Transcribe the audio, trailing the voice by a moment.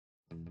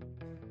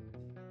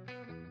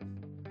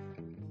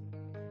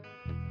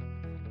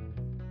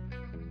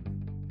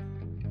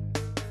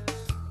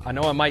I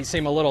know it might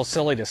seem a little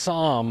silly to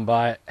some,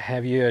 but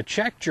have you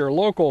checked your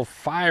local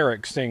fire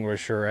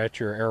extinguisher at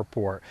your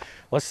airport?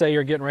 Let's say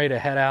you're getting ready to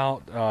head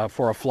out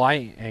for a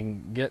flight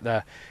and get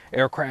the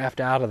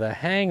aircraft out of the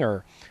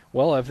hangar.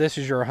 Well, if this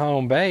is your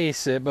home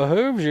base, it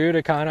behooves you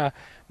to kind of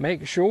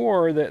make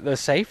sure that the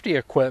safety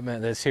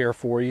equipment that's here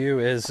for you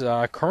is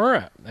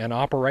current and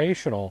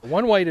operational.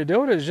 One way to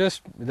do it is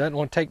just, it doesn't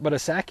want to take but a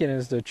second,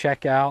 is to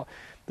check out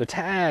the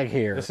tag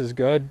here. This is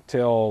good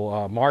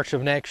till March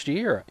of next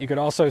year. You could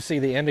also see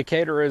the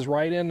indicator is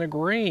right in the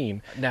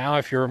green. Now,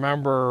 if you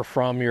remember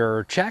from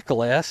your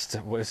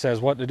checklist, it says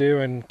what to do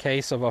in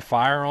case of a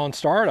fire on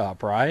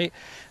startup, right?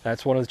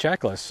 That's one of the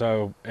checklists.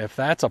 So if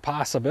that's a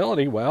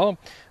possibility, well,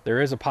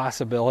 there is a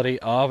possibility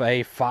of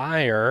a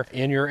fire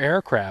in your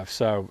aircraft.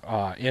 So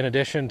in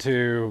addition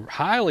to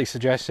highly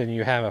suggesting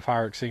you have a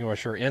fire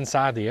extinguisher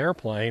inside the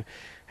airplane,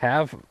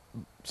 have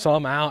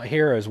some out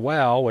here as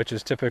well, which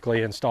is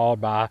typically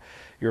installed by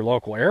your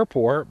local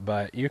airport,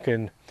 but you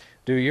can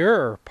do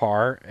your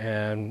part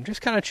and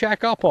just kind of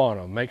check up on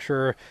them, make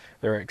sure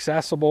they're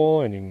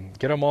accessible and you can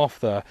get them off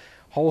the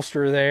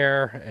holster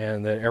there,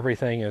 and that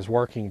everything is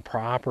working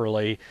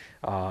properly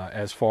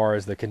as far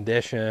as the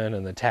condition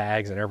and the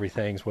tags and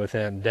everything's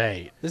within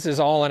date. This is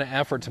all in an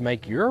effort to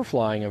make your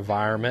flying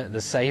environment the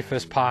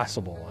safest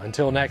possible.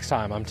 Until next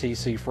time, I'm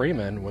TC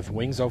Freeman with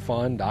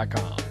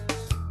WingsOfun.com.